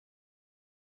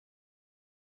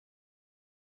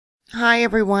Hi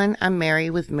everyone, I'm Mary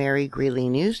with Mary Greeley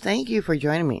News. Thank you for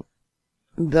joining me.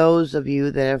 Those of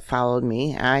you that have followed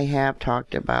me, I have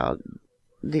talked about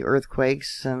the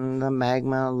earthquakes and the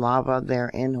magma lava there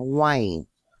in Hawaii.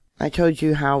 I told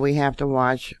you how we have to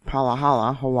watch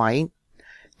Pahala, Hawaii,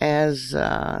 as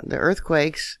the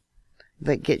earthquakes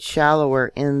that get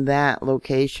shallower in that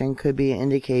location could be an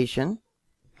indication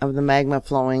of the magma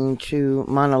flowing to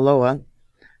Mauna Loa,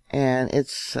 and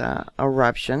its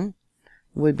eruption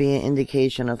would be an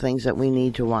indication of things that we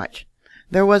need to watch.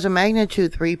 There was a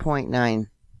magnitude 3.9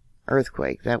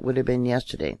 earthquake. That would have been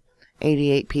yesterday.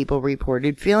 88 people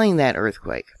reported feeling that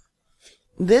earthquake.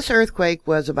 This earthquake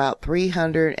was about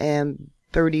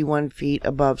 331 feet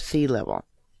above sea level.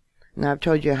 Now, I've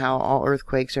told you how all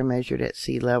earthquakes are measured at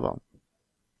sea level.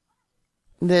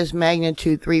 This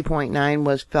magnitude 3.9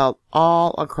 was felt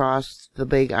all across the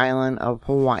big island of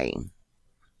Hawaii.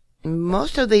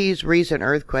 Most of these recent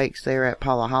earthquakes there at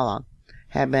Pahala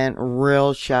have been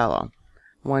real shallow.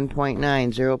 1.9,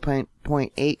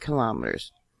 0.8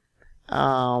 kilometers.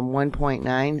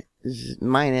 1.9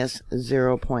 minus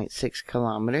 0.6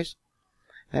 kilometers.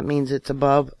 That means it's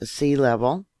above sea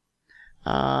level.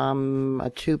 A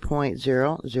 2.0,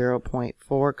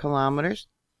 0.4 kilometers.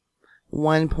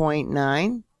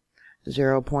 1.9,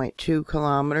 0.2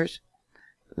 kilometers.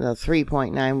 The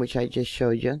 3.9, which I just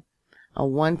showed you. A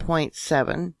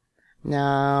 1.7.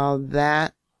 Now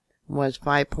that was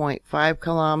 5.5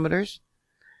 kilometers.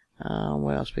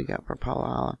 What else we got for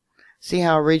Pahala? See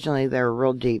how originally they were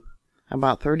real deep.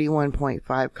 About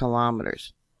 31.5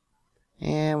 kilometers.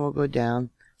 And we'll go down.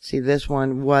 See, this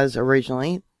one was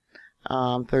originally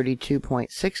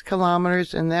 32.6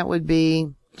 kilometers, and that would be,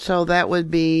 so that would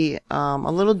be a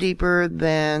little deeper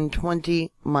than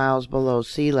 20 miles below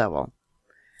sea level.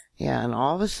 Yeah, and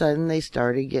all of a sudden they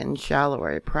started getting shallower.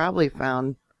 It probably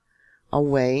found a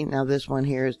way. Now this one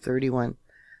here is 31.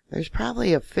 There's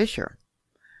probably a fissure.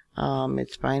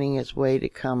 It's finding its way to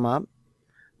come up.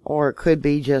 Or it could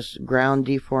be just ground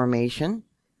deformation.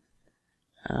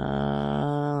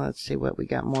 Let's see what we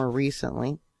got more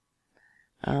recently.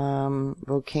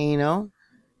 Volcano,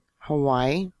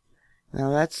 Hawaii.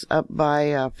 Now that's up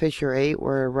by Fissure 8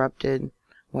 where it erupted,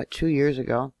 2 years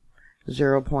ago.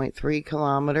 0.3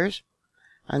 kilometers.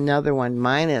 Another one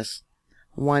minus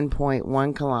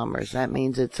 1.1 kilometers. That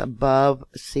means it's above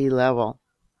sea level.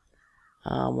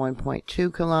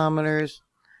 1.2 kilometers.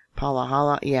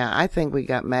 Pahala. Yeah, I think we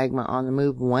got magma on the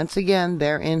move once again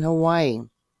there in Hawaii.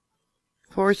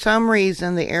 For some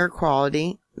reason, the air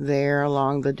quality there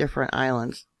along the different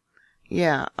islands.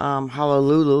 Yeah,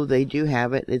 Honolulu, they do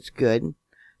have it. It's good.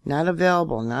 Not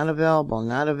available, not available,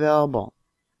 not available.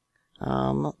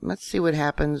 Let's see what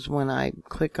happens when I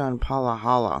click on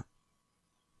Pahala.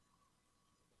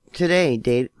 Today,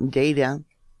 data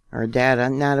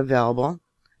not available.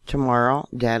 Tomorrow,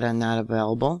 data not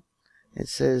available. It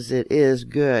says it is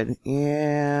good.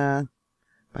 Yeah,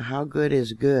 but how good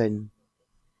is good?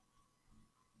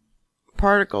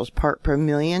 Particles, part per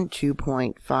million,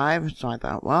 2.5. So I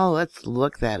thought, well, let's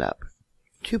look that up.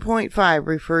 2.5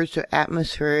 refers to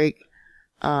atmospheric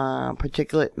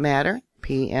particulate matter,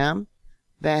 PM,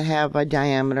 that have a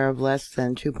diameter of less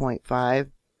than 2.5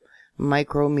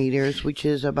 micrometers, which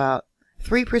is about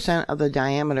 3% of the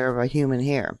diameter of a human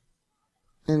hair.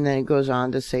 And then it goes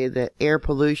on to say that air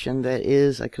pollution that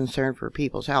is a concern for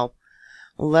people's health,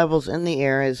 levels in the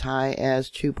air as high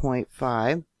as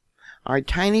 2.5, are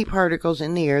tiny particles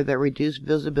in the air that reduce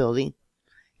visibility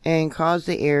and cause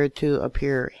the air to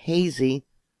appear hazy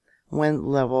when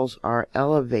levels are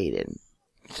elevated.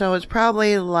 So it's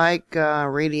probably like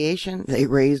radiation. They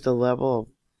raise the level of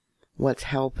what's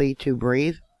healthy to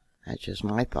breathe. That's just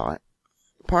my thought.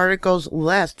 Particles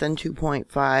less than 2.5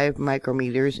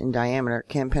 micrometers in diameter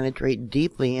can penetrate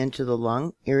deeply into the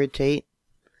lung, irritate,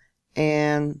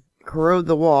 and corrode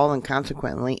the wall, and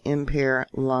consequently impair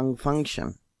lung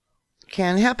function.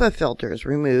 Can HEPA filters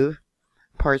remove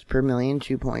parts per million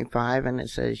 2.5? And it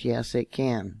says yes, it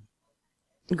can.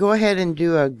 Go ahead and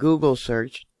do a Google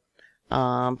search.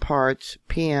 Parts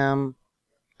PM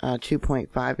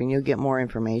 2.5, and you'll get more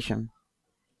information.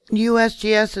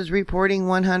 USGS is reporting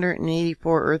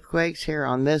 184 earthquakes here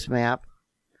on this map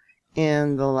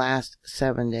in the last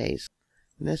 7 days.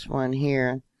 This one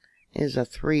here is a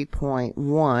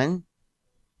 3.1,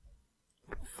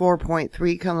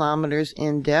 4.3 kilometers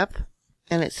in depth,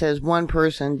 and it says one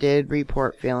person did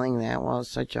report feeling that. Well, it's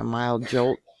such a mild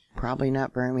jolt, probably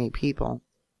not very many people.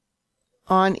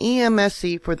 On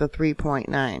EMSC for the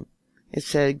 3.9, it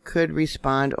said could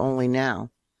respond only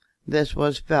now. This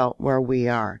was felt where we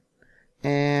are.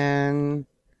 And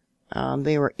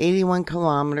they were 81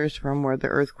 kilometers from where the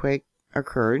earthquake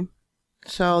occurred.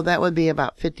 So that would be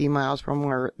about 50 miles from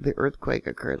where the earthquake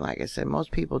occurred. Like I said,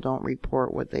 most people don't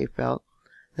report what they felt.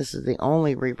 This is the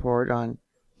only report on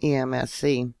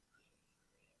EMSC.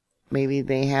 Maybe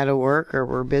they had to work or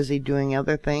were busy doing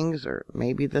other things, or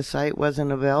maybe the site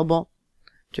wasn't available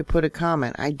to put a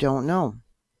comment. I don't know.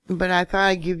 But I thought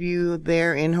I'd give you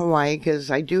there in Hawaii,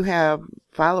 because I do have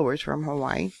followers from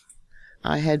Hawaii.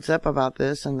 A heads up about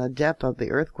this and the depth of the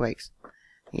earthquakes.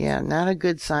 Yeah, not a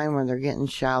good sign when they're getting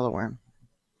shallower.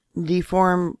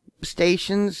 Deform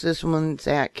stations. This one's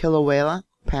at Kilauea.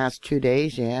 Past 2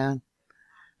 days, yeah.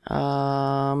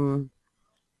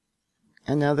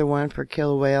 Another one for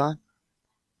Kilauea.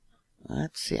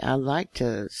 Let's see. I'd like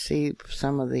to see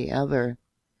some of the other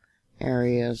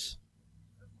areas.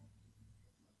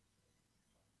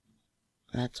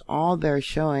 That's all they're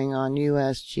showing on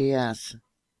USGS.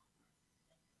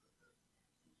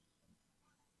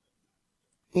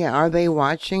 Yeah, are they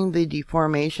watching the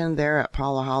deformation there at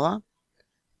Pahala?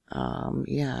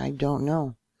 Yeah, I don't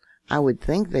know. I would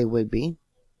think they would be.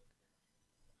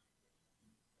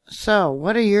 So,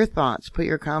 what are your thoughts? Put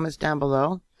your comments down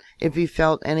below. If you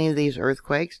felt any of these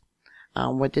earthquakes,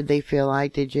 what did they feel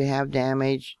like? Did you have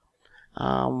damage?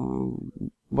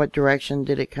 What direction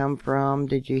did it come from?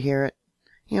 Did you hear it?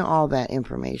 You know, all that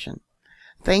information.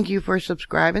 Thank you for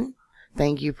subscribing.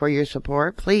 Thank you for your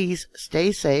support. Please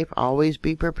stay safe. Always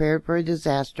be prepared for a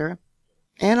disaster.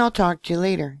 And I'll talk to you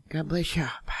later. God bless you.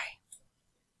 Bye.